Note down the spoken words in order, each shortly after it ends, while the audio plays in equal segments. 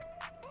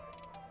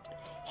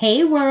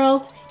Hey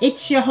world,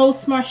 it's your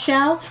host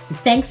Marshall, and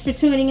thanks for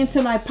tuning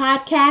into my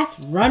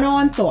podcast, Run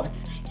On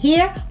Thoughts.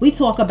 Here, we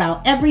talk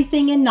about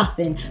everything and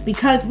nothing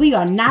because we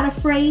are not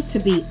afraid to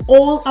be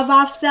all of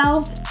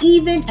ourselves,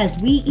 even as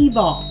we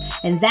evolve.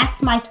 And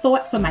that's my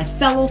thought for my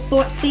fellow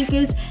thought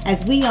thinkers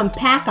as we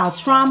unpack our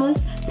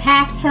traumas,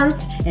 past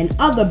hurts, and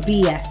other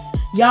BS.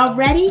 Y'all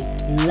ready?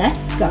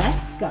 Let's go.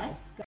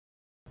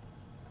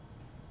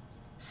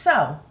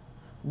 So,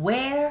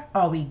 where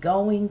are we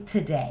going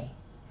today?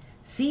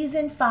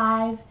 Season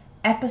 5,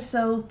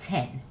 Episode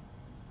 10.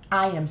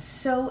 I am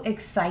so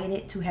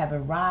excited to have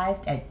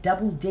arrived at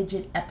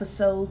double-digit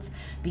episodes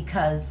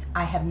because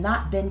I have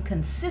not been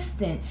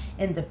consistent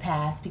in the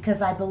past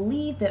because I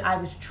believe that I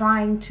was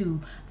trying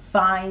to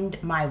find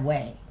my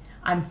way.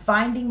 I'm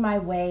finding my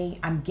way.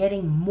 I'm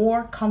getting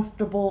more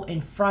comfortable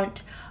in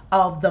front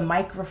of the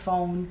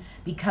microphone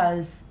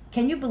because,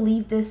 can you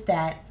believe this,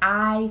 that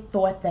I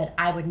thought that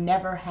I would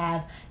never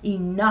have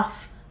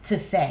enough to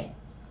say.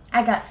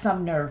 I got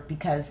some nerve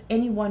because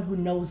anyone who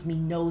knows me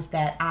knows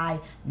that I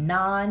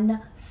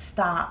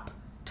non-stop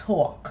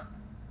talk.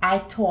 I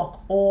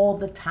talk all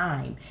the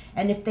time.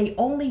 And if they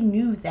only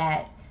knew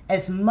that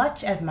as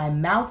much as my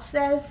mouth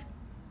says,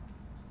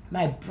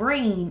 my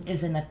brain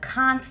is in a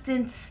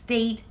constant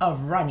state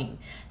of running.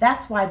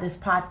 That's why this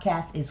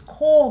podcast is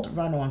called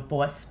Run On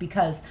Thoughts,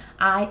 because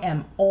I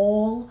am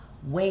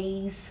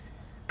always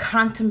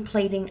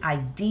contemplating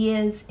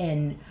ideas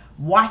and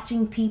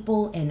watching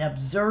people and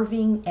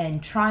observing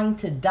and trying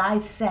to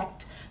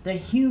dissect the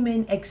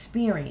human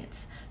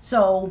experience.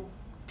 So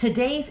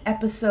today's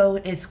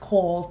episode is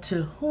called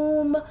To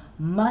Whom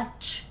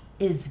Much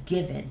Is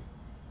Given,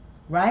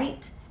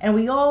 right? And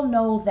we all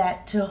know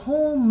that to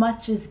whom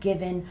much is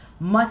given,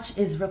 much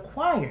is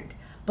required.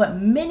 But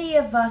many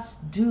of us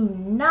do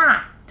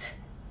not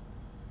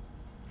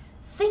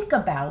think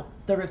about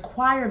the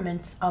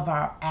requirements of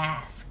our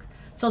ask.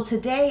 So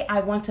today I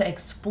want to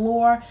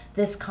explore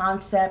this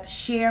concept,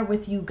 share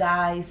with you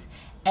guys,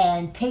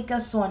 and take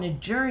us on a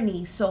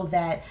journey so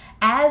that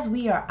as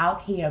we are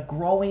out here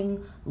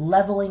growing,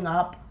 leveling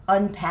up,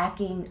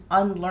 unpacking,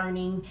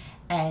 unlearning,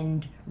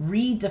 and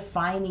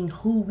redefining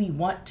who we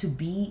want to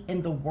be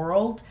in the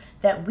world,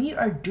 that we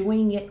are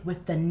doing it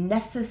with the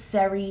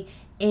necessary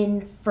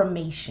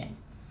information.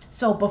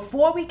 So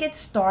before we get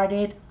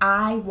started,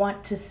 I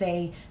want to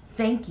say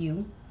thank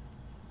you.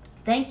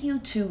 Thank you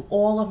to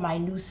all of my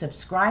new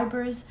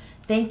subscribers.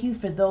 Thank you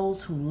for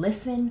those who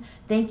listen.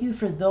 Thank you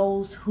for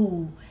those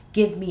who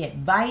give me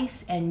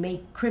advice and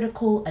make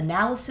critical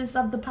analysis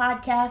of the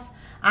podcast.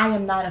 I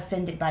am not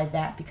offended by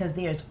that because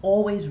there's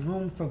always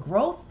room for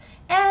growth,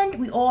 and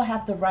we all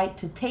have the right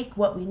to take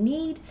what we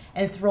need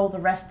and throw the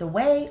rest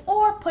away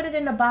or put it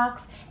in a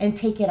box and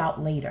take it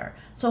out later.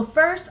 So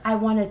first, I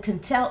want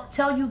to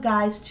tell you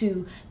guys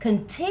to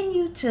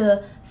continue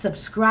to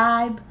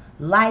subscribe,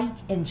 like,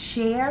 and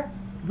share.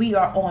 We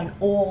are on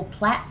all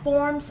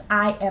platforms.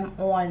 I am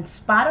on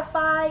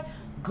Spotify,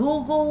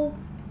 Google,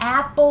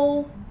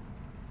 Apple,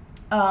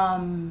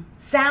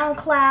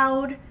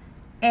 SoundCloud,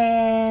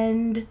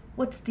 and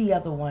what's the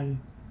other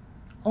one?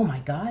 Oh my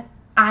God,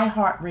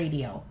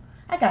 iHeartRadio.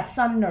 I got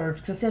some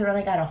nerves considering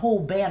I got a whole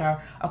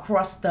banner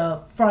across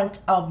the front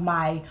of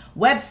my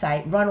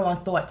website,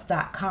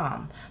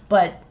 runonthoughts.com.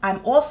 But I'm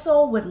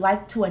also would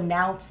like to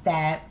announce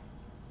that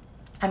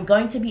I'm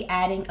going to be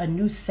adding a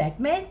new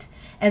segment.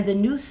 And the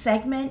new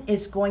segment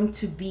is going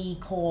to be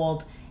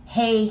called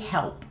Hey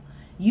Help.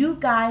 You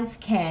guys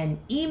can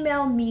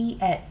email me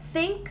at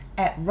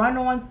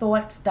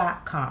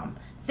think@runonthoughts.com.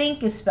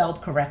 Think is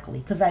spelled correctly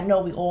because I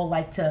know we all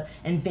like to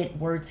invent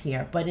words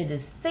here, but it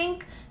is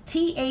think,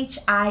 THINK,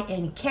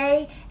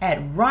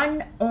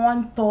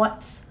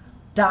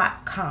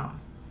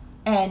 @runonthoughts.com.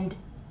 And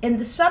in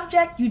the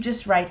subject, you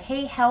just write,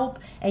 hey, help,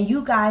 and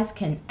you guys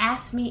can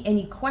ask me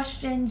any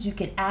questions. You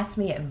can ask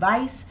me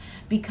advice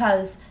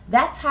because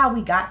that's how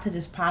we got to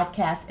this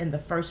podcast in the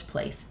first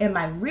place. In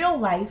my real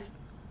life,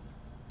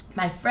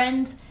 my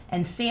friends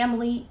and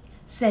family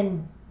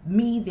send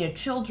me their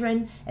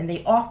children, and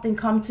they often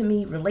come to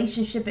me,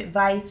 relationship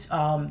advice,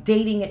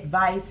 dating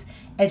advice,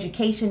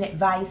 education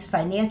advice,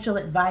 financial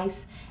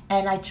advice,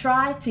 and I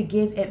try to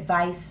give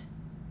advice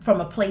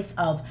from a place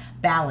of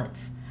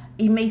balance.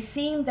 It may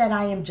seem that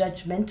I am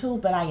judgmental,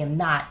 but I am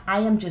not.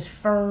 I am just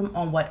firm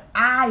on what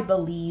I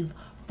believe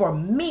for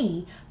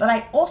me, but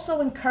I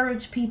also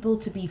encourage people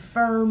to be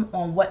firm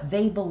on what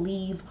they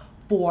believe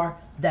for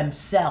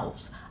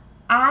themselves.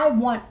 I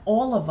want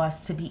all of us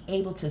to be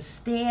able to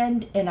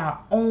stand in our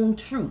own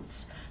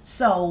truths.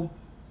 So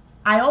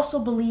I also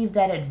believe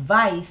that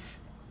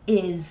advice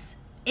is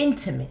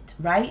intimate,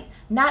 right?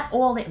 Not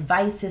all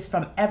advice is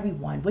from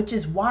everyone, which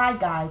is why,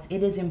 guys,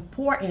 it is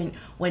important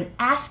when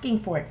asking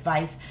for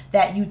advice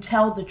that you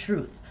tell the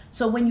truth.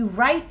 So when you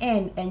write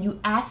in and you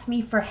ask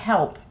me for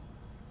help,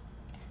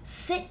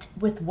 sit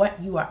with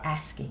what you are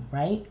asking,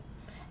 right?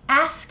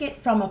 Ask it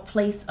from a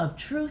place of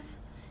truth.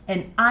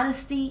 and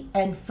honesty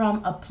and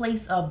from a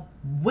place of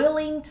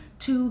willing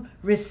to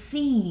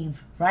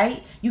receive,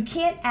 right? You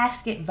can't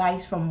ask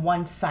advice from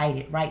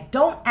one-sided, right?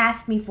 Don't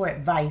ask me for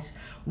advice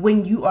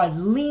when you are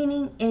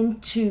leaning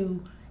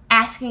into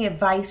asking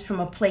advice from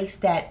a place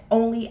that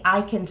only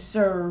I can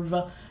serve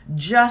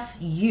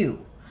just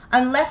you,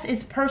 unless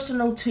it's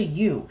personal to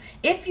you.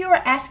 If you're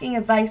asking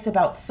advice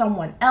about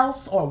someone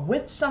else or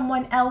with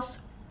someone else,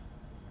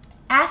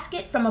 ask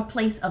it from a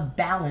place of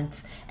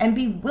balance and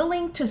be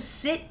willing to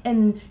sit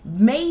in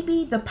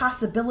maybe the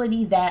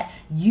possibility that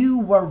you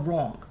were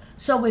wrong.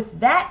 So with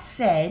that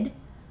said,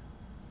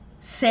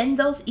 send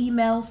those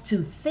emails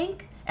to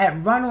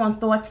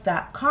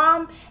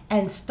think@runonthoughts.com,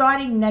 and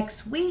starting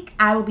next week,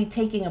 I will be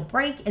taking a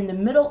break in the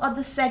middle of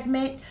the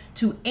segment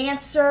to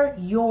answer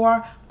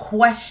your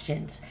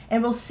questions.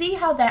 And we'll see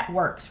how that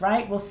works,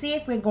 right? We'll see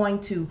if we're going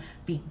to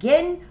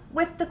begin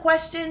with the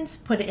questions,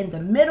 put it in the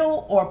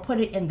middle, or put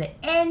it in the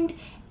end.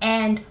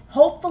 And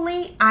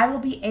hopefully I will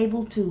be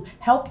able to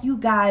help you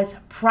guys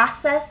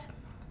process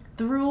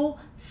through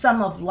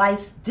some of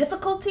life's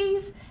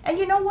difficulties. And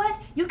you know what?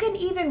 You can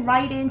even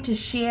write in to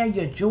share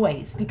your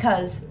joys,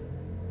 because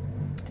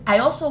I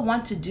also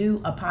want to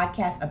do a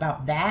podcast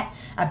about that,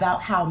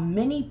 about how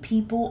many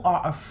people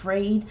are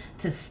afraid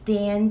to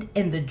stand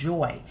in the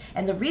joy.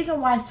 And the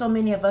reason why so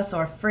many of us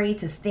are afraid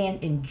to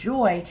stand in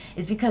joy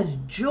is because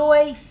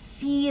joy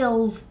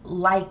feels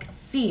like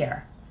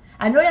fear.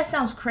 I know that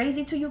sounds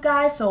crazy to you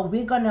guys, so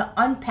we're going to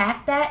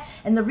unpack that.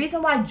 And the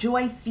reason why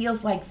joy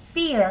feels like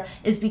fear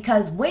is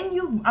because when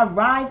you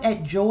arrive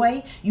at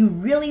joy, you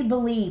really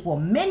believe, well,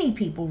 many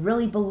people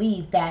really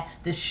believe that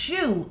the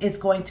shoe is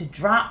going to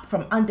drop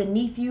from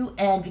underneath you,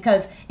 and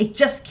because it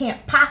just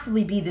can't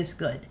possibly be this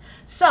good.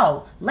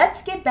 So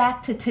let's get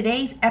back to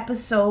today's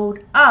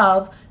episode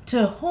of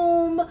To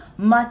Whom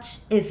Much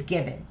Is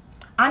Given.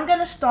 I'm going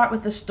to start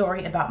with a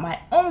story about my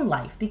own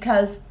life,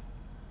 because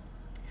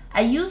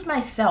I use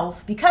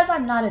myself, because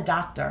I'm not a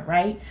doctor,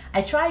 right?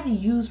 I try to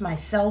use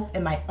myself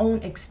and my own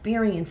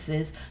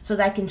experiences so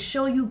that I can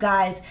show you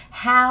guys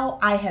how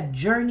I have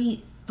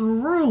journeyed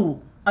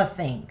through a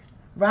thing,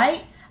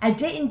 right? I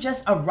didn't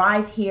just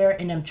arrive here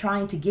and I'm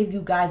trying to give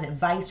you guys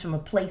advice from a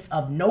place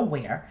of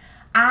nowhere.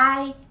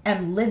 I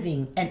am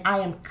living and I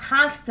am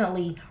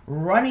constantly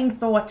running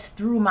thoughts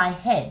through my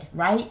head,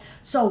 right?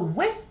 So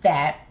with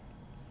that,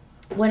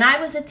 when I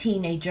was a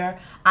teenager,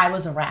 I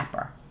was a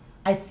rapper.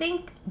 I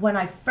think when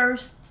I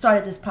first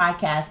started this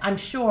podcast, I'm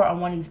sure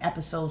on one of these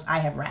episodes I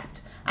have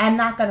rapped. I'm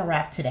not going to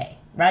rap today,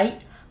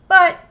 right?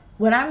 But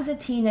when I was a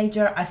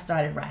teenager, I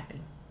started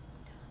rapping.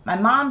 My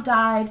mom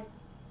died.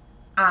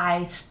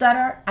 I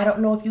stutter. I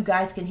don't know if you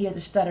guys can hear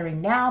the stuttering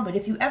now, but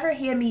if you ever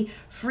hear me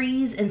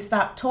freeze and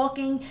stop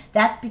talking,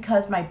 that's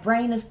because my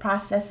brain is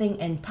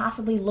processing and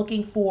possibly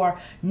looking for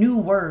new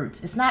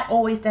words. It's not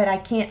always that I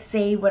can't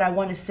say what I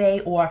want to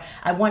say, or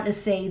I want to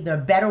say the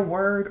better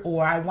word,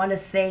 or I want to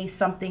say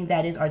something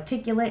that is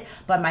articulate,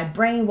 but my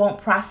brain won't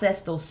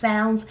process those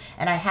sounds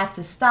and I have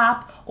to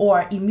stop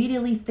or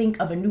immediately think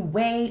of a new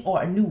way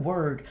or a new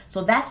word.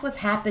 So that's what's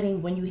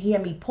happening when you hear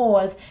me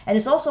pause, and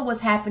it's also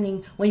what's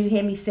happening when you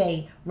hear me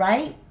say,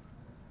 right?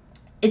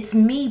 It's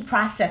me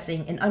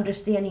processing and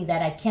understanding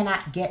that I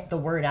cannot get the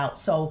word out.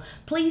 So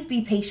please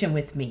be patient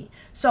with me.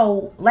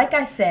 So like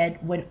I said,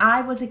 when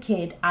I was a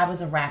kid, I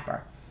was a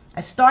rapper.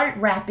 I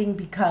started rapping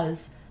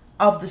because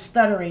of the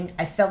stuttering.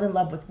 I fell in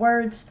love with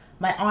words.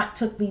 My aunt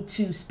took me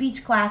to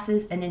speech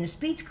classes, and in the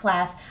speech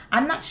class,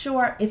 I'm not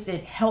sure if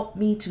it helped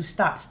me to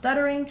stop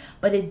stuttering,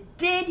 but it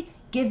did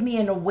give me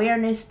an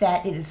awareness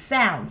that it is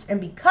sounds.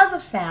 And because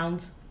of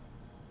sounds,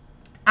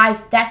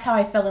 that's how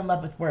I fell in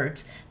love with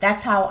words.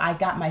 That's how I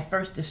got my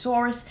first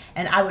thesaurus,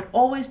 and I would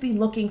always be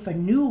looking for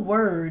new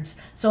words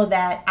so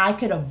that I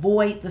could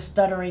avoid the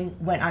stuttering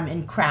when I'm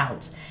in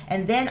crowds.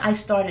 And then I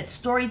started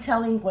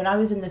storytelling when I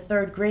was in the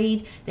 3rd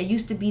grade. There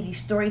used to be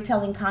these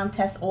storytelling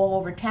contests all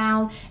over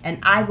town, and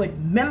I would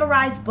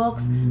memorize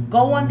books,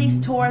 go on these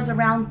tours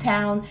around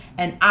town,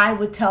 and I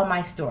would tell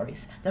my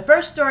stories. The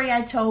first story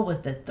I told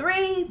was the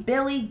 3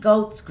 Billy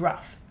Goats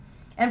Gruff.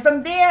 And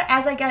from there,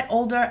 as I got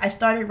older, I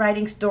started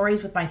writing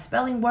stories with my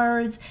spelling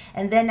words.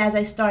 And then as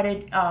I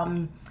started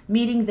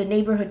meeting the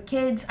neighborhood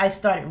kids, I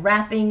started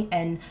rapping,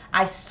 and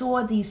I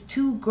saw these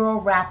 2 girl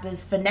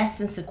rappers,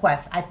 Finesse and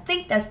Sequest. I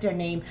think that's their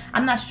name.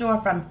 I'm not sure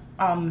if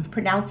I'm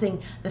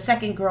pronouncing the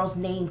second girl's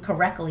name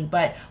correctly,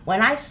 but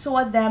when I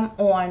saw them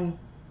on,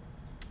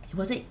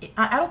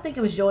 I don't think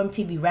it was Yo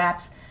MTV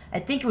Raps. I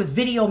think it was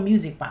Video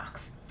Music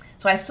Box.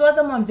 So I saw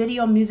them on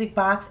Video Music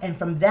Box, and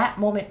from that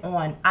moment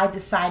on, I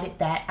decided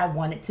that I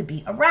wanted to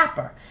be a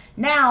rapper.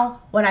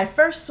 Now, when I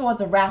first saw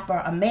the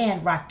rapper, a man,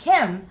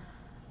 Rakim,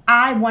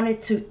 I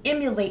wanted to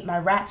emulate my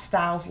rap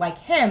styles like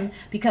him,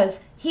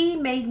 because he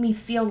made me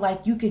feel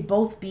like you could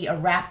both be a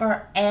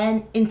rapper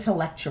and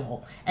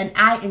intellectual. And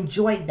I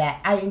enjoyed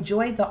that. I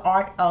enjoyed the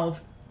art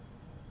of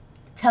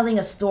telling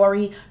a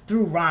story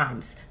through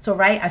rhymes. So,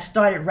 right, I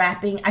started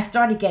rapping. I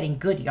started getting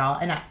good, y'all,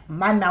 and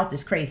my mouth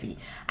is crazy.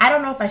 I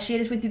don't know if I share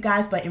this with you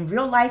guys, but in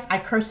real life, I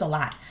curse a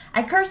lot.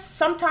 I curse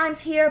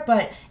sometimes here,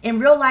 but in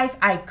real life,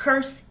 I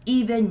curse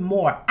even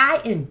more.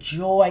 I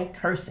enjoy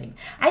cursing.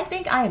 I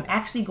think I am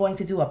actually going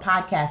to do a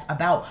podcast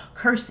about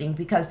cursing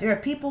because there are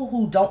people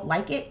who don't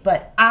like it,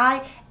 but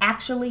I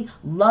actually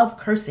love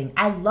cursing.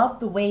 I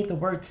love the way the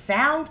words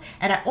sound,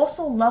 and I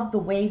also love the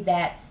way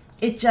that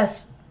it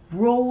just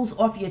rolls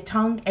off your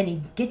tongue and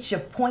it gets your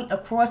point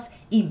across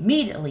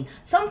immediately.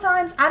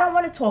 Sometimes I don't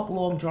want to talk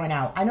long drawn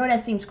out. I know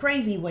that seems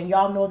crazy when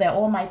y'all know that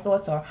all my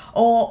thoughts are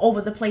all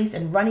over the place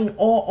and running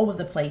all over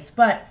the place,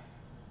 but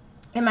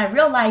in my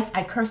real life,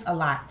 I curse a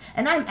lot,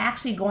 and I'm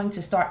actually going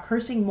to start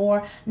cursing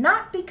more,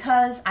 not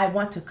because I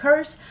want to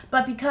curse,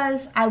 but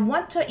because I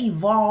want to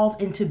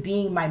evolve into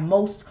being my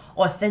most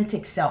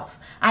authentic self.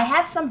 I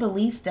have some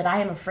beliefs that I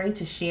am afraid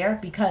to share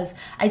because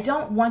I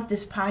don't want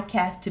this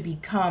podcast to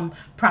become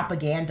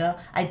propaganda.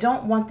 I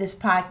don't want this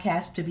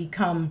podcast to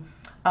become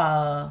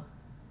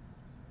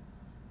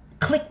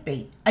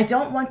clickbait. I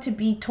don't want to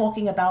be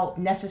talking about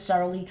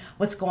necessarily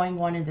what's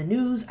going on in the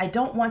news. I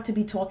don't want to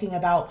be talking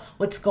about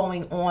what's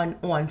going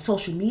on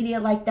social media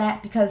like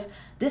that, because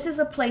this is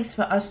a place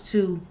for us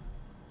to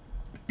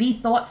be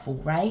thoughtful,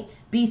 right?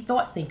 Be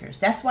thought thinkers.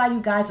 That's why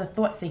you guys are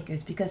thought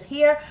thinkers, because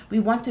here we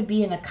want to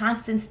be in a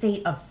constant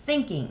state of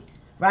thinking,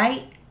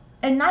 right?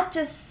 And not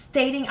just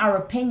stating our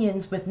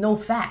opinions with no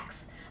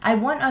facts. I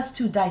want us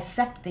to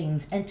dissect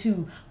things and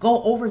to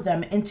go over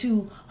them and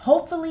to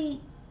hopefully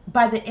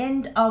by the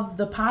end of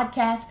the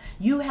podcast,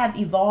 you have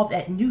evolved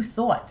at new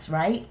thoughts,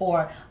 right?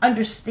 Or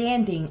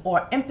understanding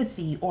or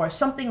empathy or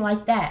something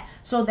like that,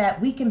 so that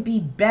we can be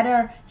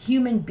better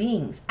human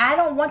beings. I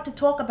don't want to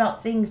talk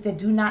about things that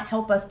do not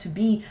help us to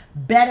be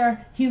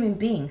better human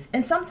beings.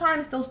 And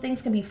sometimes those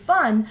things can be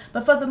fun,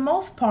 but for the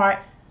most part,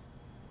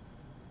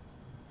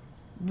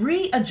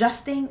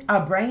 readjusting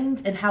our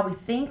brains and how we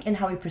think and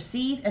how we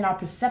perceive and our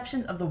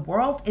perception of the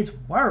world is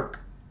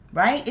work.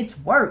 Right? It's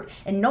work,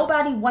 and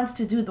nobody wants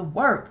to do the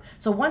work.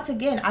 So once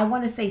again, I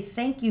want to say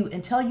thank you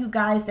and tell you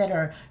guys that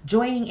are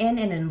joining in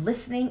and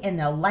listening and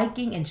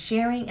liking and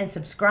sharing and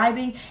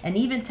subscribing and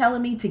even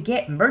telling me to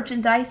get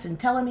merchandise and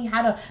telling me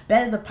how to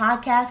better the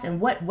podcast and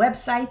what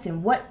websites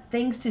and what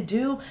things to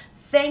do.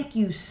 Thank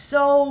you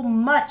so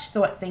much,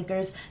 Thought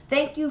Thinkers.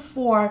 Thank you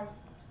for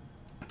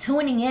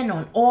tuning in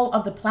on all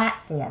of the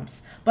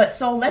platforms. But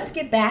so let's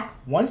get back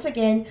once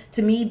again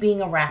to me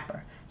being a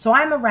rapper. So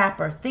I'm a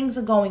rapper. Things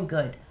are going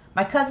good.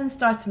 My cousin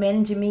starts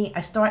managing me.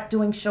 I start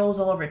doing shows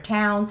all over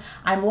town.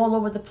 I'm all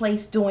over the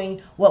place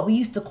doing what we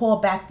used to call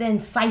back then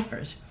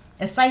ciphers.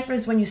 And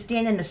ciphers when you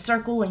stand in a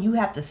circle and you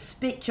have to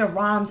spit your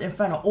rhymes in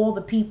front of all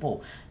the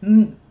people.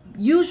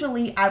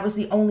 Usually I was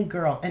the only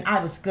girl, and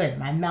I was good.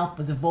 My mouth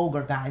was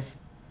vulgar, guys.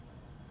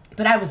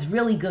 But I was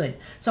really good.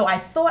 So I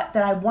thought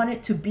that I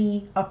wanted to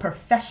be a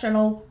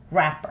professional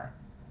rapper.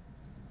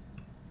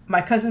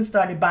 My cousin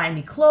started buying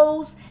me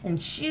clothes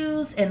and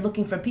shoes and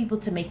looking for people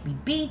to make me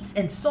beats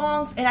and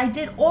songs. And I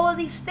did all of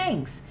these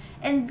things.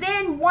 And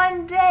then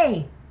one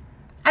day,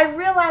 I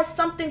realized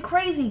something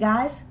crazy,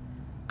 guys.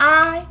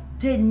 I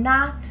did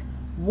not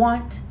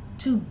want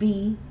to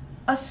be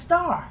a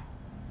star.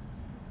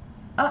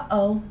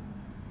 Uh-oh.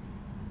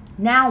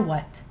 Now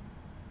what?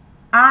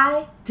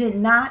 I did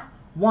not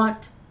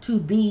want to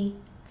be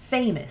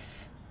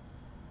famous.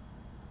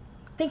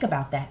 Think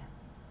about that.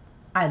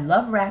 I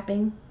love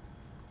rapping.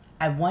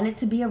 I wanted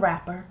to be a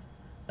rapper,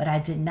 but I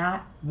did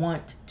not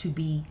want to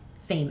be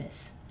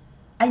famous.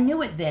 I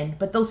knew it then,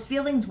 but those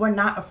feelings were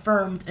not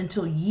affirmed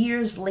until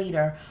years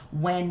later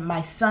when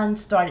my son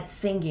started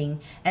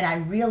singing and I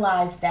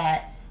realized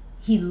that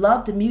he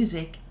loved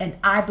music, and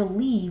I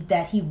believed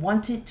that he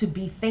wanted to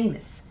be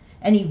famous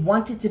and he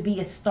wanted to be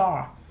a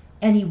star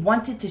and he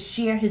wanted to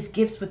share his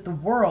gifts with the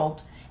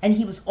world, and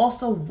he was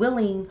also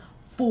willing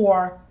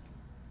for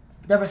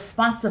the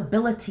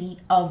responsibility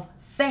of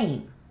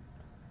fame.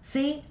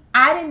 See,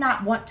 I did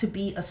not want to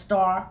be a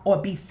star or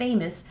be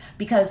famous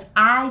because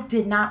I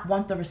did not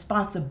want the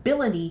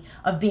responsibility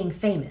of being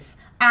famous.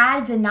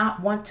 I did not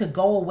want to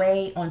go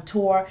away on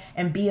tour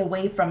and be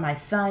away from my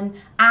son.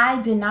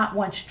 I did not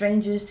want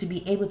strangers to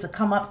be able to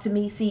come up to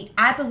me. See,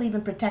 I believe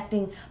in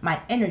protecting my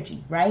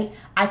energy, right?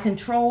 I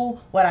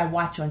control what I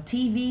watch on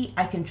TV.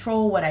 I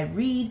control what I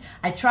read.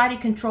 I try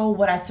to control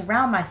what I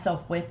surround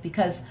myself with,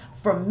 because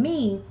for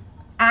me,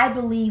 I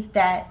believe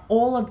that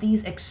all of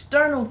these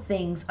external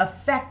things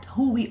affect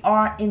who we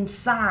are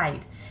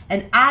inside.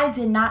 And I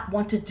did not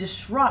want to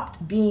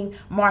disrupt being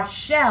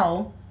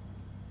Marshall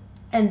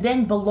and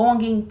then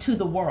belonging to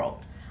the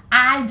world.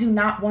 I do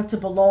not want to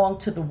belong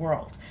to the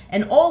world.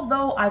 And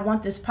although I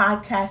want this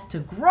podcast to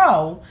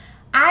grow,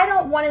 I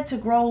don't want it to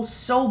grow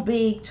so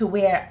big to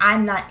where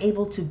I'm not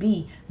able to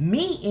be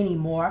me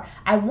anymore.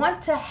 I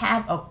want to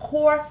have a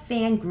core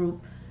fan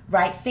group,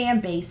 right? Fan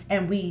base,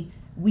 and we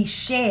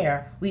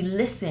share, we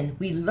listen,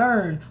 we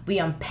learn, we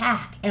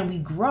unpack, and we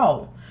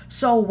grow.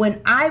 So when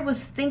I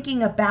was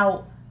thinking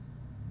about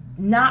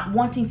not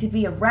wanting to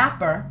be a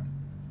rapper,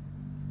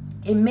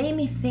 it made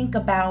me think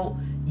about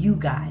you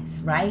guys,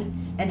 right?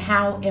 And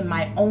how in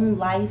my own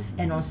life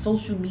and on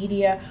social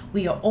media,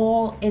 we are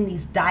all in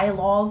these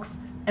dialogues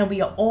and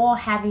we are all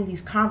having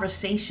these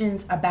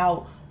conversations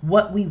about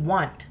what we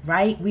want,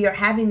 right? We are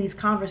having these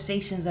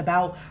conversations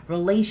about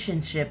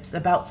relationships,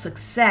 about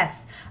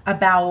success,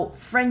 about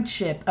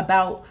friendship,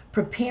 about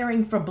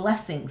preparing for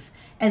blessings.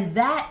 And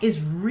that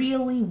is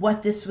really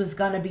what this was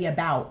going to be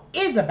about,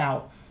 is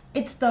about.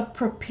 It's the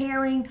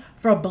preparing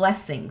for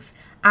blessings.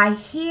 I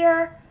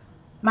hear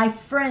my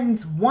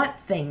friends want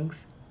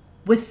things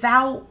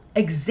without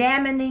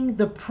examining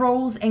the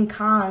pros and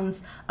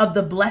cons of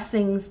the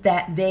blessings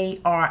that they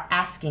are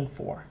asking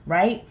for,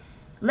 right?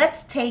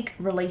 Let's take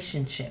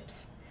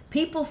relationships.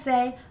 People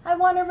say, I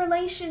want a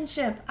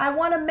relationship. I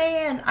want a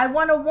man. I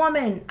want a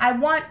woman. I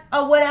want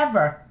a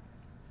whatever.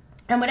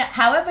 And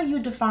however you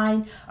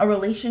define a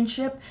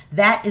relationship,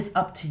 that is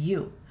up to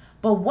you.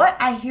 But what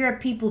I hear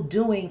people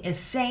doing is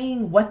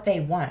saying what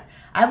they want.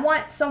 I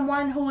want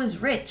someone who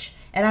is rich,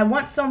 and I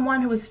want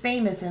someone who is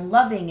famous and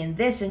loving and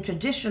this and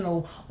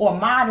traditional or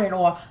modern,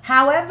 or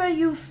however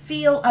you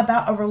feel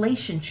about a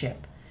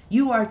relationship.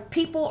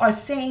 People are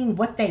saying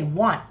what they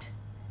want.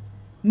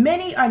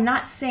 Many are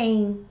not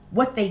saying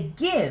what they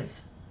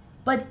give,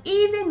 but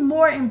even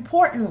more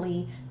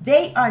importantly,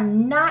 they are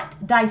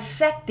not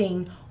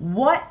dissecting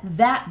what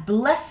that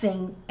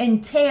blessing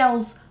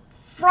entails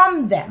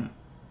from them,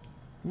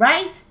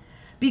 right?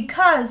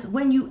 Because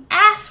when you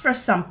ask for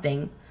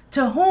something,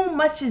 to whom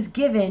much is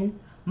given,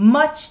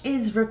 much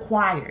is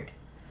required.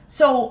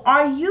 So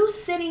are you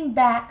sitting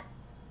back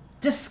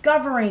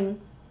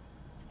discovering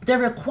the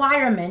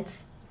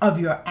requirements of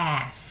your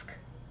ask?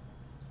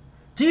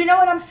 Do you know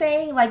what I'm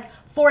saying? Like,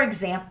 for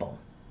example,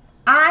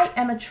 I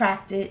am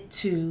attracted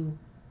to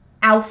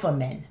alpha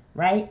men,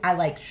 right? I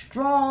like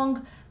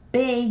strong,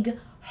 big,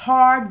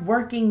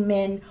 hard-working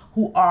men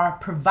who are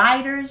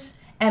providers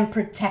and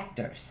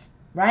protectors,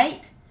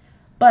 right?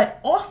 But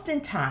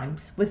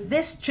oftentimes, with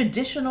this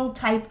traditional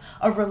type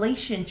of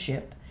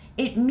relationship,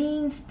 it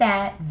means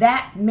that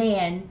that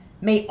man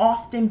may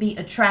often be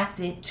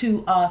attracted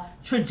to a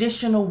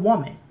traditional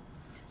woman.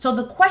 So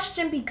the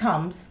question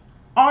becomes,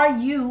 are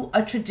you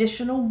a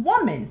traditional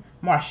woman,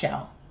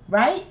 Marshall,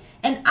 right?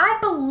 And I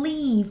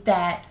believe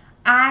that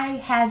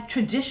I have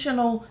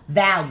traditional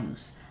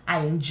values. I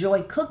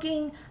enjoy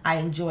cooking, I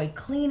enjoy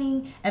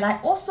cleaning, and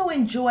I also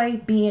enjoy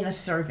being a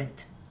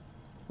servant.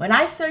 When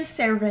I say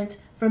servant,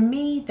 for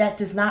me, that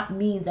does not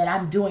mean that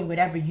I'm doing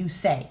whatever you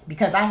say,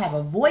 because I have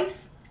a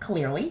voice,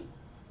 clearly,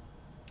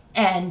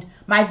 and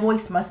my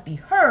voice must be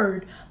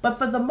heard. But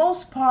for the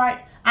most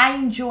part, I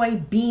enjoy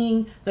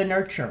being the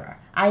nurturer.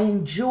 I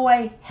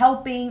enjoy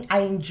helping. I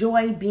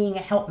enjoy being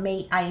a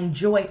helpmate. I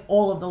enjoy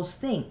all of those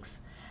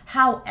things.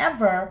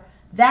 However,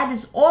 that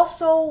is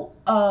also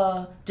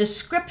a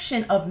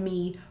description of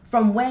me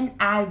from when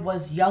I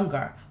was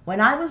younger. When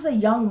I was a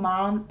young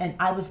mom and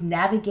I was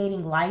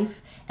navigating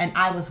life and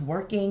I was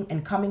working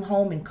and coming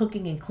home and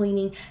cooking and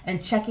cleaning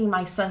and checking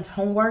my son's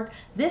homework,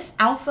 this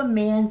alpha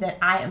man that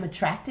I am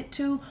attracted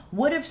to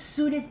would have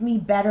suited me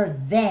better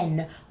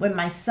then when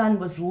my son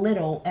was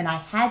little and I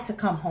had to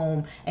come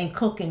home and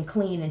cook and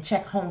clean and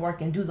check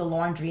homework and do the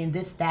laundry and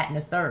this, that, and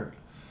the third.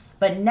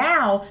 But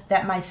now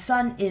that my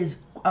son is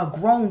a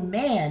grown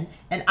man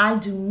and I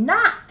do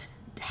not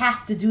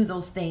have to do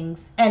those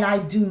things and I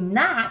do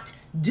not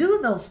do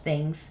those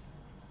things,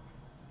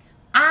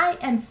 I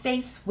am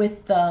faced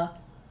with the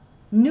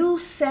new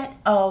set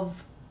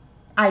of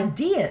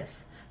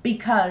ideas,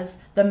 because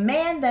the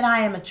man that I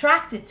am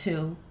attracted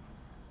to,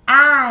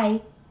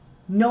 I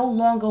no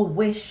longer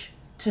wish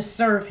to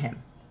serve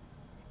him.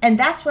 And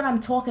that's what I'm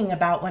talking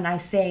about when I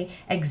say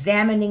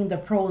examining the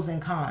pros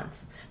and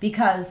cons,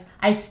 because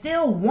I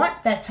still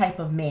want that type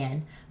of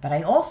man, but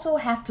I also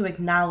have to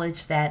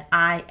acknowledge that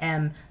I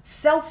am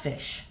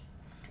selfish,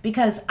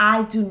 because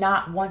I do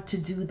not want to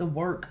do the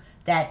work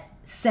that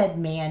said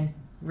man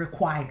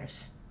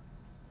requires.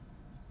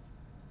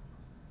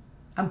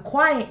 I'm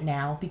quiet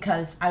now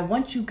because I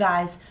want you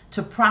guys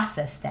to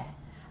process that.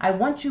 I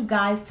want you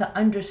guys to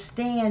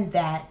understand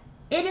that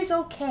it is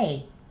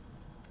okay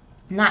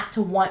not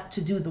to want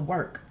to do the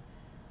work,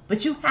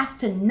 but you have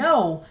to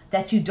know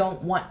that you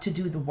don't want to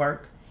do the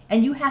work,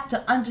 and you have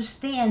to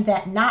understand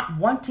that not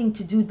wanting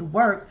to do the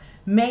work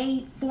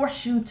may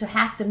force you to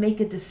have to make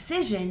a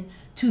decision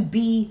to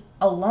be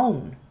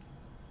alone.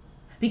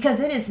 Because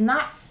it is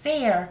not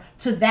fair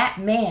to that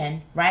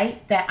man,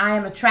 right, that I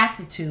am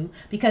attracted to,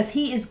 because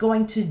he is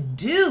going to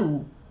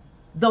do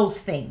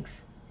those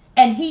things.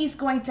 And he's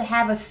going to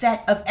have a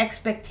set of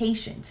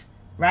expectations,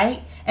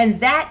 right? And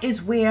that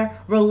is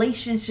where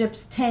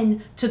relationships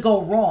tend to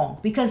go wrong,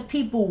 because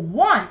people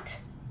want,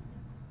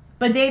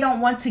 but they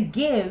don't want to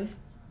give.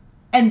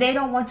 And they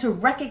don't want to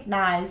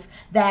recognize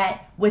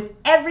that with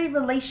every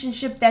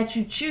relationship that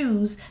you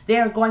choose,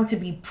 there are going to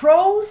be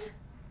pros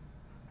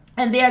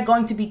and there are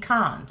going to be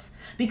cons.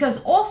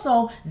 Because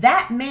also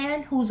that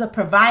man who's a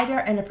provider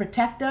and a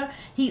protector,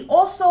 he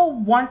also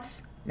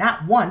wants,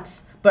 not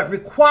once, but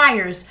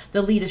requires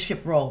the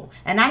leadership role.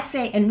 And I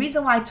say, and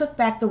reason why I took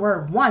back the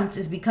word once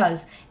is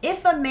because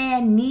if a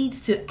man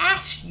needs to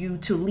ask you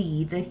to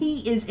lead, then he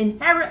is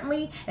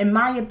inherently, in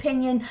my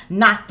opinion,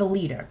 not the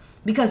leader.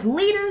 Because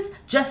leaders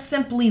just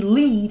simply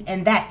lead,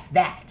 and that's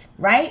that,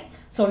 right?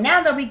 So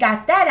now that we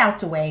got that out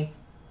the way,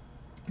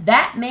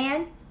 that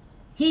man,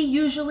 he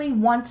usually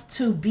wants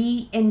to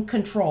be in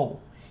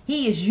control.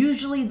 He is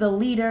usually the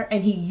leader,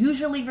 and he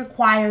usually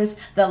requires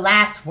the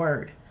last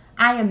word.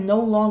 I am no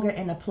longer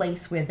in a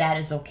place where that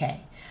is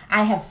okay.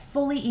 I have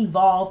fully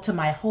evolved to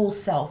my whole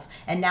self,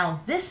 and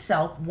now this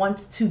self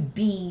wants to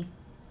be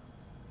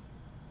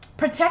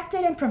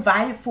protected and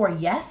provided for,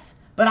 yes,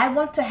 but I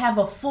want to have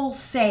a full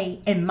say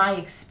in my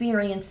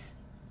experience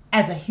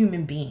as a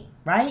human being,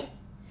 right?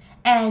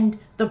 And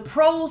the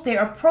pros, there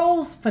are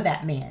pros for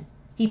that man.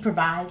 He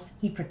provides,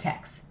 he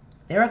protects.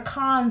 There are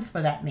cons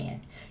for that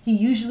man. He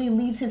usually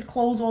leaves his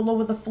clothes all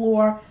over the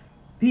floor.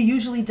 He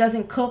usually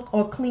doesn't cook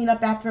or clean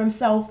up after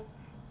himself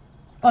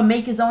or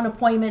make his own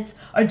appointments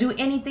or do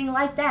anything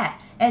like that.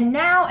 And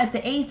now at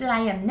the age that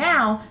I am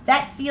now,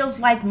 that feels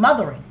like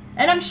mothering.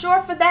 And I'm sure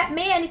for that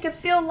man, it could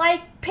feel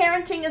like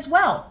parenting as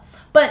well.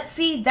 But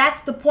see, that's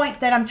the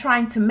point that I'm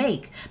trying to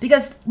make,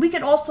 because we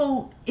can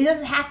also, it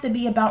doesn't have to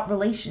be about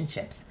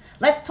relationships.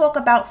 Let's talk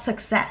about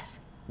success,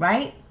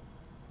 right?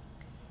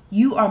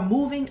 You are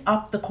moving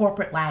up the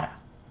corporate ladder,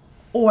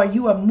 or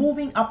you are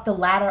moving up the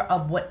ladder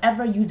of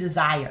whatever you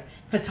desire,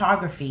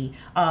 photography,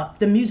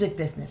 the music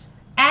business.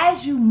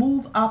 As you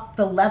move up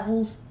the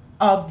levels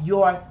of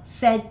your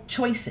said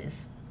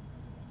choices,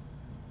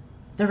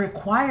 the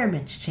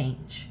requirements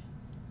change,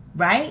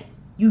 right?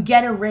 You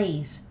get a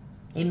raise.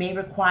 It may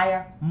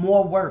require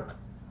more work,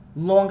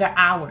 longer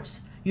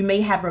hours. You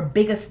may have a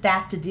bigger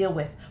staff to deal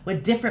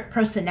with different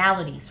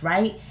personalities,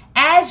 right?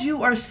 As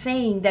you are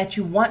saying that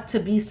you want to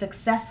be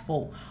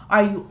successful,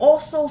 are you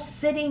also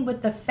sitting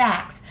with the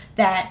fact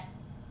that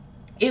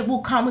it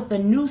will come with a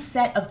new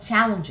set of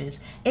challenges?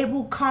 It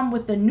will come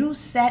with a new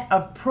set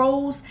of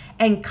pros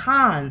and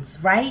cons,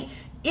 right?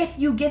 If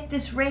you get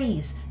this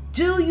raise,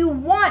 do you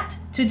want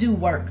to do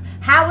work?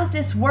 How is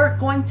this work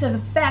going to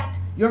affect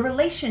your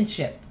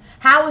relationship?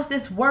 How is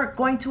this work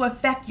going to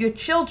affect your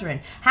children?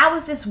 How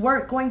is this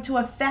work going to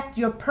affect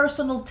your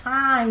personal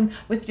time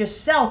with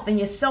yourself and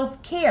your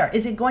self-care?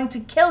 Is it going to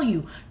kill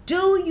you?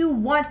 Do you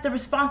want the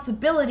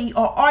responsibility,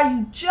 or are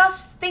you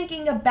just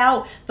thinking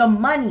about the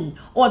money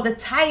or the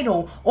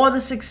title or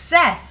the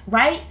success,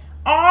 right?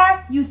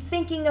 Are you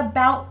thinking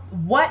about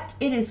what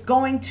it is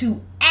going to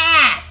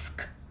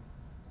ask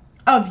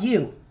of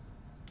you?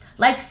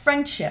 Like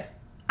friendship.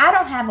 I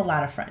don't have a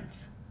lot of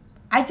friends.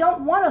 I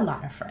don't want a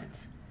lot of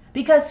friends.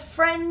 Because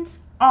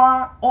friends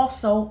are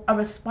also a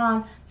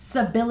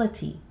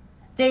responsibility.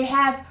 They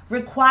have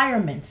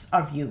requirements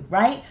of you,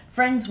 right?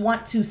 Friends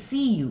want to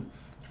see you.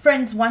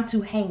 Friends want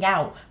to hang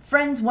out.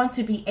 Friends want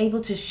to be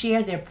able to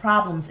share their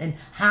problems and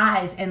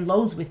highs and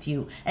lows with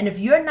you. And if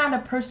you're not a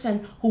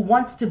person who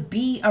wants to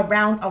be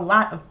around a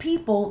lot of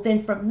people,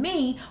 then for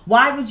me,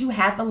 why would you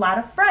have a lot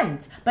of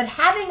friends? But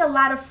having a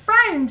lot of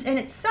friends in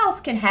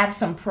itself can have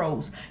some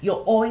pros.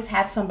 You'll always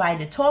have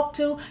somebody to talk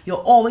to. You'll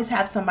always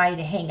have somebody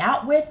to hang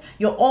out with.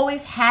 You'll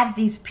always have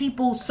these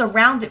people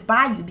surrounded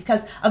by you,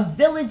 because a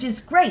village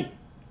is great.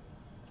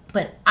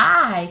 But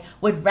I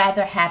would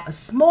rather have a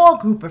small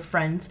group of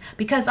friends,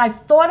 because I've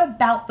thought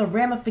about the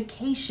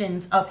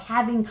ramifications of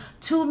having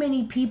too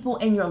many people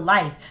in your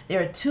life.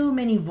 There are too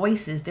many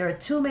voices. There are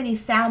too many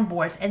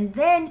soundboards. And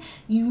then,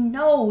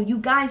 you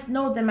guys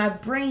know that my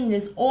brain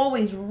is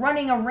always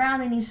running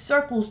around in these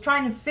circles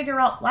trying to figure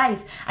out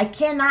life. I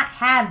cannot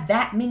have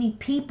that many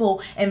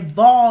people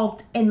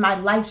involved in my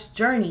life's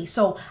journey.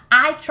 So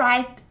I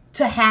try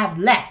to have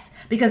less,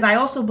 because I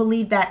also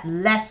believe that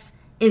less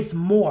is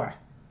more.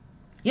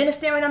 You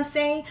understand what I'm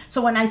saying?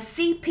 So when I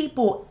see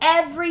people,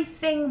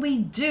 everything we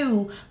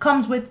do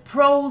comes with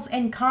pros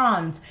and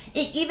cons.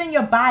 Even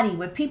your body,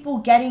 with people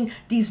getting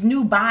these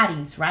new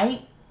bodies,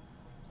 right?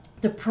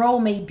 The pro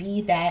may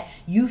be that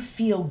you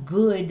feel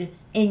good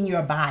in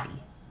your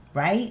body,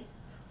 right?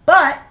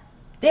 But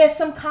there's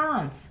some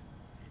cons.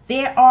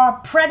 There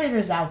are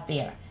predators out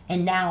there.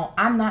 And now,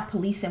 I'm not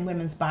policing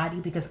women's body,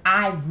 because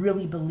I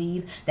really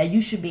believe that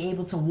you should be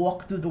able to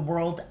walk through the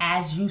world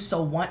as you so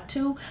want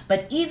to.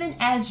 But even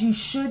as you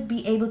should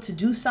be able to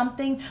do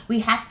something,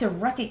 we have to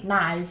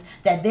recognize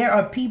that there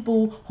are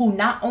people who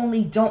not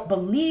only don't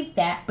believe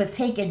that, but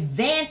take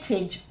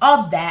advantage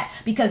of that,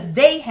 because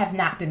they have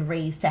not been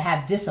raised to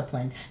have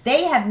discipline.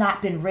 They have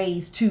not been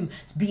raised to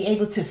be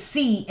able to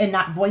see and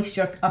not voice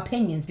your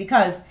opinions.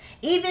 Because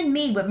even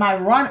me with my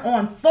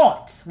run-on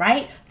thoughts,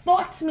 right?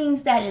 Thoughts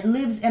means that it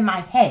lives in my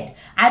head.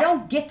 I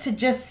don't get to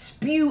just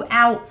spew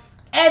out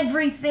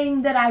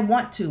everything that I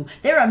want to.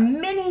 There are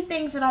many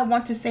things that I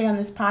want to say on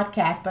this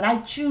podcast, but I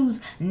choose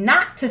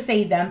not to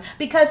say them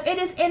because it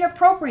is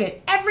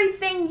inappropriate.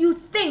 Everything you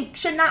think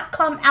should not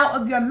come out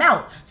of your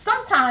mouth.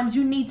 Sometimes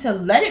you need to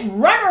let it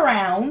run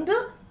around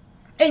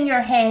in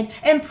your head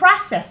and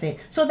process it,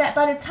 so that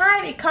by the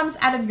time it comes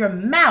out of your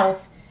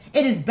mouth,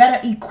 it is better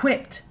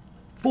equipped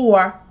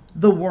for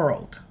the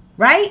world,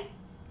 right?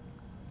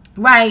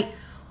 Right.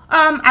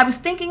 I was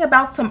thinking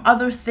about some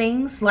other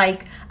things.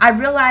 Like, I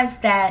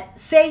realized that,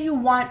 say you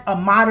want a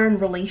modern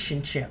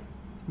relationship,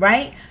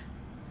 right?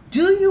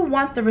 Do you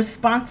want the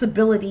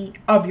responsibility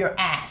of your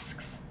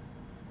asks?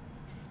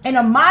 In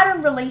a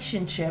modern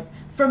relationship,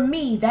 for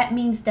me, that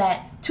means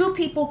that two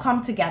people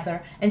come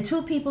together and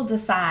two people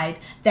decide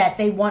that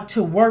they want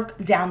to work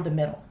down the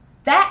middle.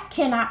 That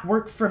cannot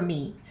work for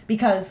me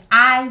because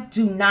I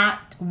do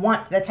not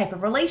want that type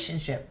of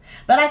relationship.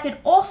 But I could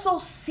also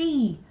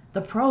see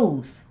the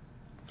pros.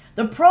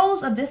 The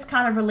pros of this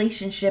kind of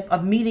relationship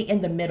of meeting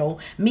in the middle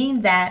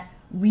mean that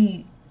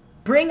we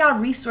bring our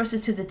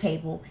resources to the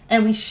table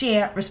and we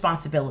share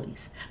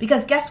responsibilities.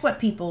 Because guess what,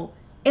 people?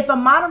 If a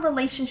modern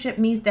relationship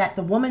means that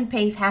the woman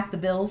pays half the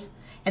bills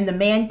and the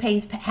man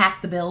pays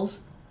half the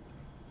bills,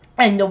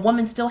 and the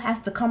woman still has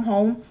to come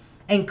home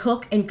and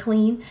cook and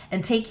clean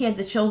and take care of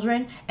the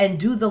children and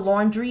do the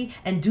laundry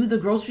and do the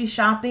grocery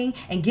shopping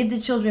and give the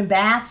children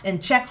baths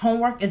and check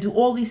homework and do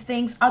all these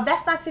things,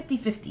 that's not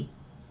 50-50.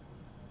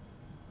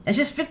 It's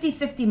just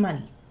 50-50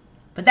 money.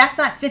 But that's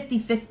not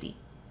 50-50.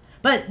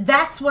 But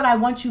that's what I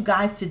want you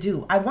guys to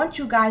do. I want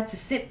you guys to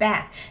sit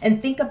back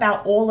and think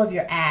about all of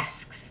your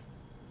asks.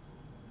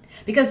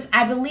 Because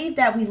I believe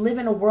that we live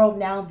in a world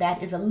now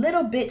that is a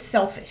little bit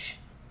selfish,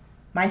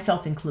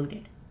 myself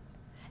included.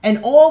 And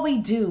all we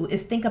do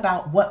is think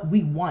about what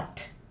we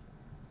want.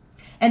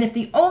 And if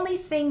the only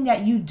thing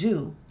that you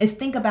do is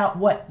think about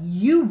what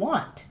you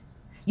want,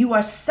 you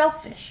are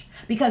selfish.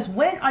 Because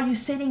when are you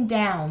sitting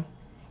down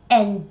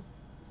and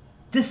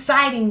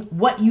deciding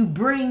what you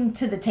bring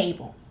to the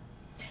table?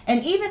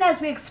 And even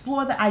as we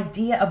explore the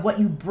idea of what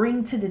you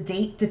bring to the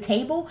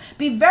table,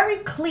 be very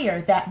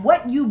clear that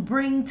what you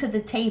bring to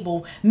the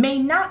table may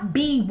not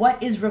be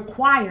what is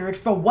required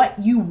for what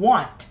you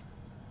want,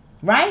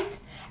 right?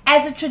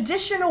 As a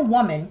traditional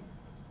woman,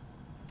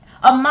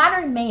 a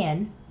modern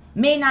man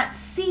may not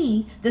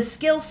see the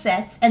skill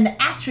sets and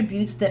the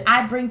attributes that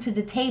I bring to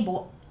the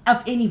table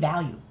of any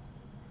value.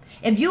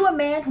 If you're a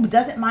man who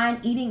doesn't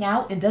mind eating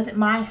out and doesn't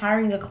mind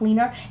hiring a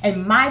cleaner,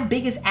 and my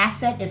biggest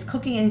asset is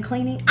cooking and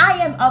cleaning,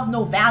 I am of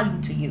no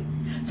value to you.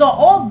 So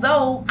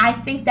although I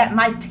think that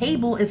my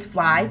table is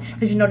fly,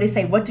 because they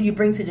say, what do you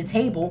bring to the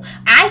table?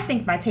 I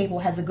think my table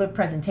has a good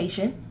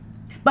presentation.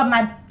 But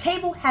my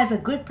table has a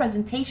good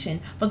presentation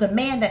for the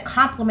man that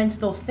complements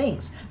those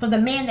things, for the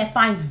man that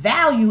finds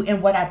value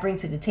in what I bring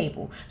to the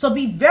table. So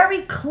be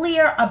very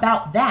clear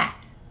about that.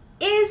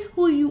 Is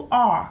who you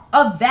are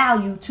of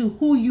value to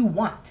who you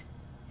want?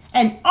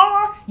 And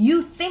are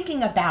you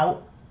thinking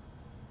about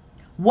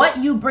what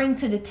you bring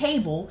to the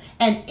table?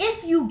 And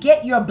if you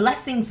get your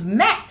blessings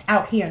met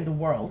out here in the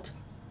world,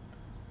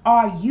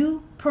 are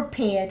you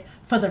prepared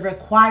for the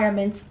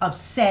requirements of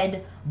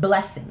said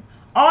blessing?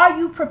 Are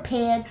you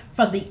prepared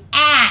for the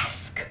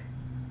ask,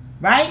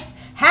 right?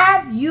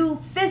 Have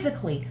you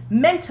physically,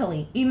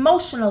 mentally,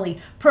 emotionally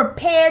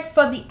prepared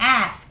for the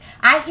ask?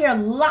 I hear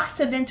lots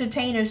of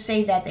entertainers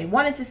say that they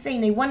wanted to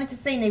sing, or they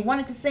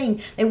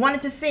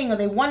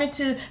wanted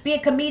to be a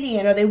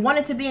comedian, or they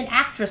wanted to be an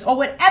actress, or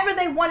whatever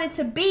they wanted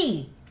to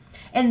be.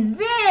 And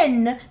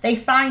then they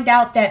find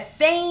out that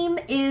fame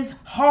is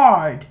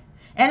hard.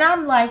 And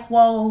I'm like,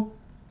 well,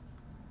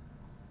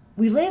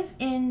 we live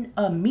in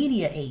a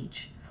media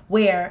age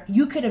where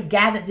you could have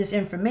gathered this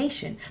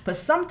information. But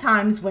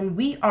sometimes when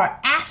we are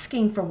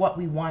asking for what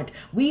we want,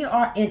 we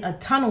are in a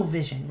tunnel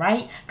vision,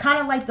 right? Kind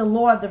of like the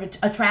law of the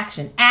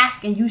attraction.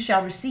 Ask and you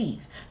shall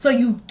receive. So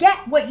you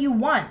get what you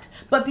want.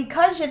 But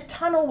because your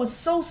tunnel was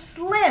so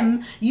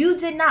slim, you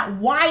did not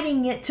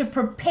widen it to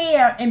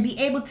prepare and be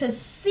able to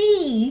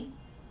see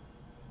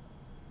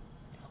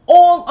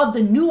all of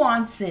the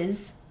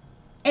nuances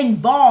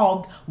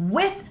involved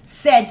with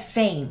said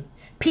fame.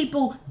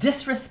 People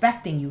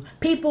disrespecting you,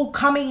 people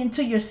coming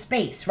into your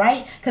space,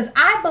 right? Because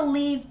I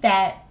believe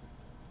that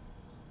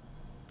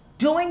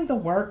doing the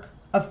work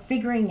of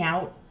figuring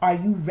out, are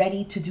you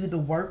ready to do the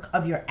work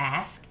of your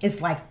ask,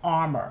 is like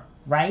armor,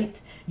 right?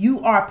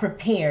 You are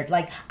prepared.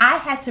 Like, I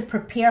had to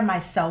prepare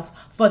myself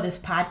for this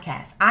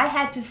podcast. I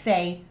had to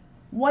say,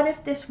 what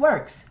if this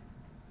works?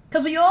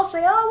 Because we all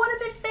say, oh,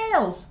 what if it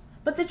fails?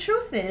 But the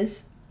truth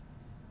is,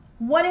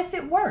 what if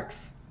it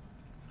works?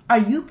 Are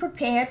you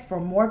prepared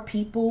for more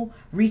people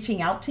reaching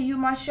out to you,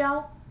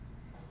 Marshall?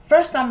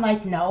 First, I'm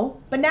like,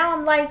 no. But now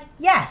I'm like,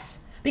 yes.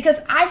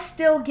 Because I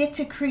still get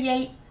to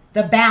create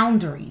the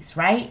boundaries,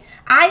 right?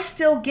 I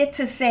still get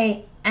to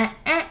say,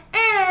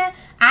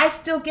 I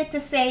still get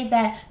to say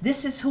that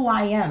this is who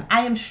I am.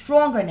 I am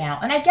stronger now.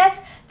 And I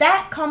guess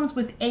that comes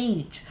with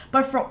age.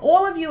 But for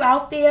all of you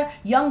out there,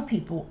 young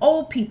people,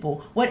 old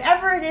people,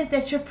 whatever it is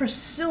that you're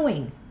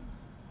pursuing,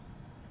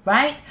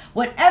 right?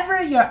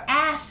 Whatever your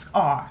asks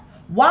are,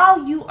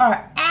 while you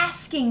are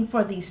asking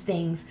for these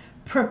things,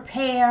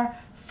 prepare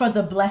for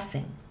the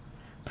blessing.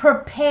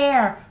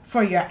 Prepare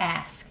for your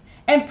ask.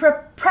 And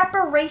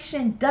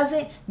preparation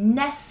doesn't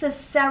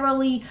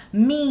necessarily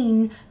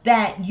mean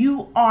that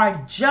you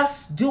are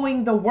just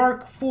doing the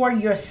work for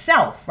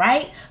yourself,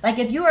 right? Like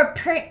if you are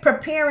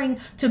preparing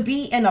to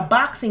be in a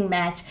boxing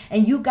match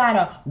and you got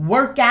to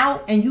work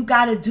out and you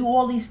got to do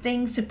all these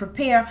things to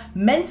prepare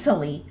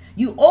mentally,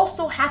 you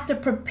also have to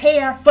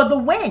prepare for the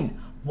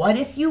win. What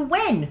if you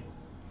win?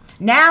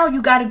 Now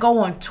you got to go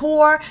on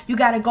tour. You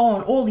got to go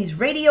on all these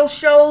radio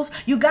shows.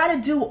 You got to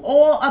do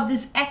all of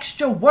this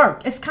extra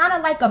work. It's kind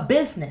of like a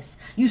business.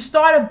 You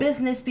start a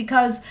business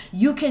because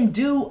you can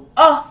do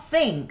a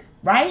thing,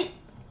 right?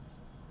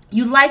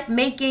 You like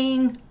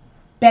making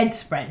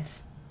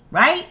bedspreads,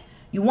 right?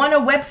 You want a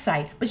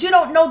website, but you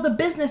don't know the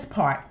business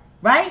part,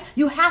 right?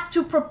 You have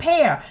to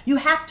prepare. You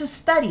have to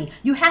study.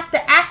 You have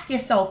to ask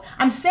yourself.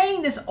 I'm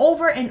saying this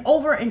over and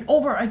over and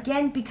over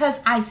again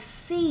because I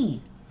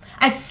see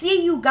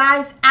you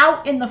guys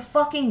out in the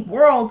fucking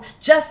world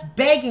just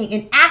begging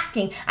and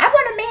asking, I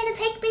want a man to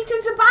take me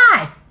to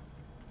Dubai.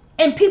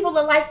 And people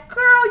are like,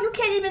 girl, you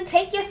can't even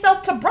take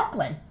yourself to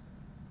Brooklyn.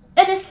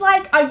 And it's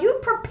like, are you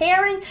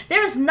preparing?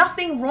 There's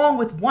nothing wrong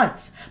with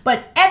once,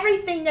 but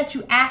everything that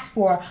you ask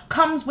for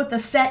comes with a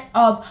set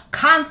of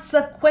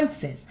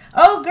consequences.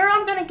 Oh, girl,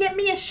 I'm going to get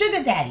me a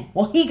sugar daddy.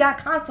 Well, he got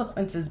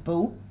consequences,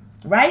 boo,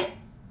 right?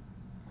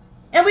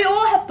 And we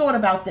all have thought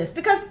about this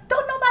because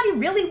don't nobody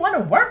really want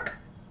to work?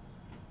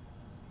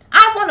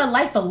 I want a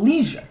life of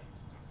leisure,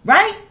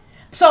 right?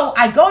 So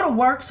I go to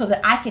work so that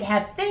I can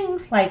have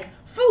things like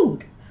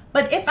food.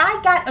 But if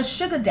I got a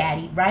sugar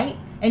daddy, right,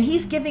 and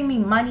he's giving me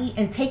money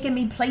and taking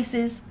me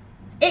places,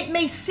 it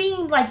may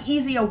seem like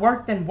easier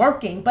work than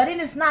working, but it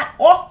is not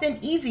often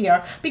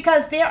easier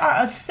because there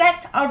are a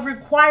set of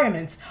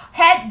requirements.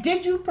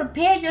 Did you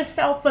prepare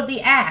yourself for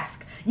the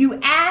ask? You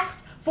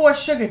asked for a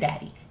sugar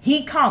daddy.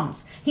 He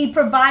comes. He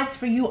provides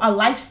for you a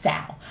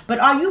lifestyle. But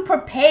are you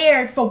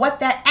prepared for what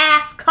that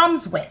ask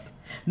comes with?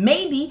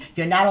 Maybe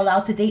you're not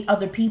allowed to date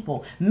other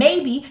people.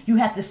 Maybe you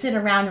have to sit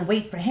around and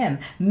wait for him.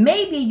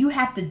 Maybe you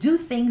have to do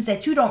things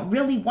that you don't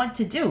really want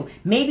to do.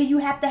 Maybe you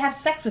have to have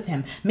sex with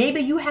him.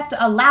 Maybe you have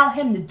to allow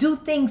him to do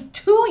things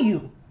to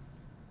you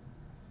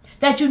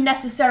that you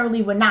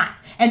necessarily would not.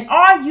 And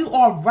are you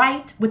all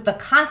right with the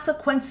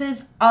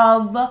consequences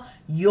of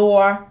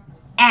your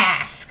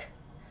ask?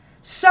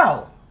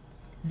 So,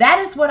 that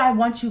is what I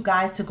want you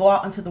guys to go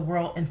out into the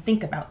world and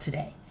think about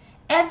today.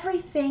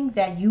 Everything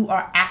that you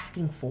are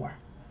asking for,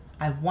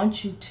 I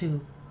want you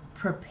to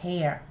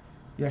prepare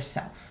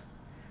yourself.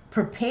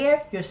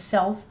 Prepare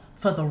yourself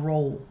for the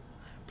role.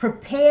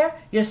 Prepare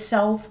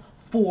yourself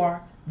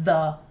for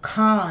the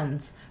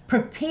cons.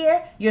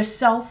 Prepare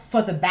yourself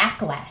for the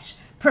backlash.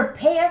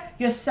 Prepare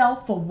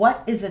yourself for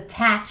what is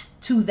attached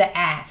to the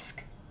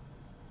ask.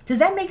 Does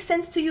that make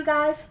sense to you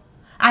guys?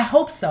 I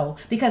hope so,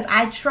 because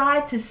I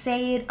tried to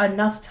say it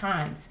enough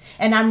times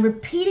and I'm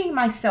repeating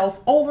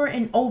myself over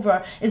and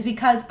over is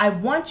because I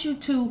want you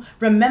to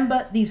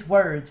remember these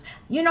words.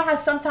 You know how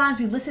sometimes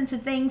we listen to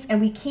things and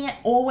we can't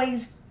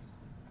always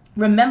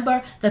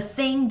remember the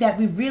thing that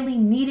we really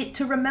needed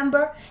to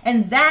remember?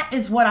 And that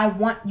is what I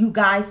want you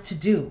guys to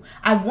do.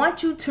 I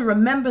want you to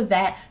remember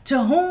that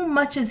to whom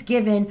much is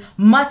given,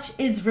 much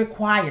is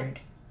required.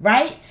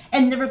 Right?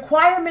 And the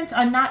requirements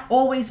are not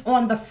always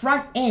on the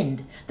front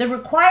end. The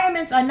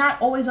requirements are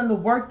not always on the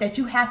work that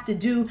you have to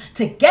do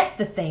to get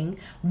the thing.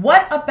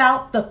 What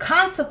about the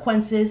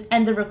consequences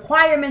and the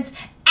requirements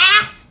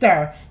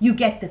after you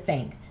get the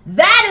thing?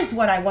 That is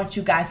what I want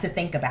you guys to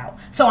think about.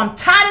 So I'm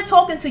tired of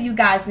talking to you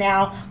guys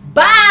now.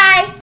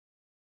 Bye.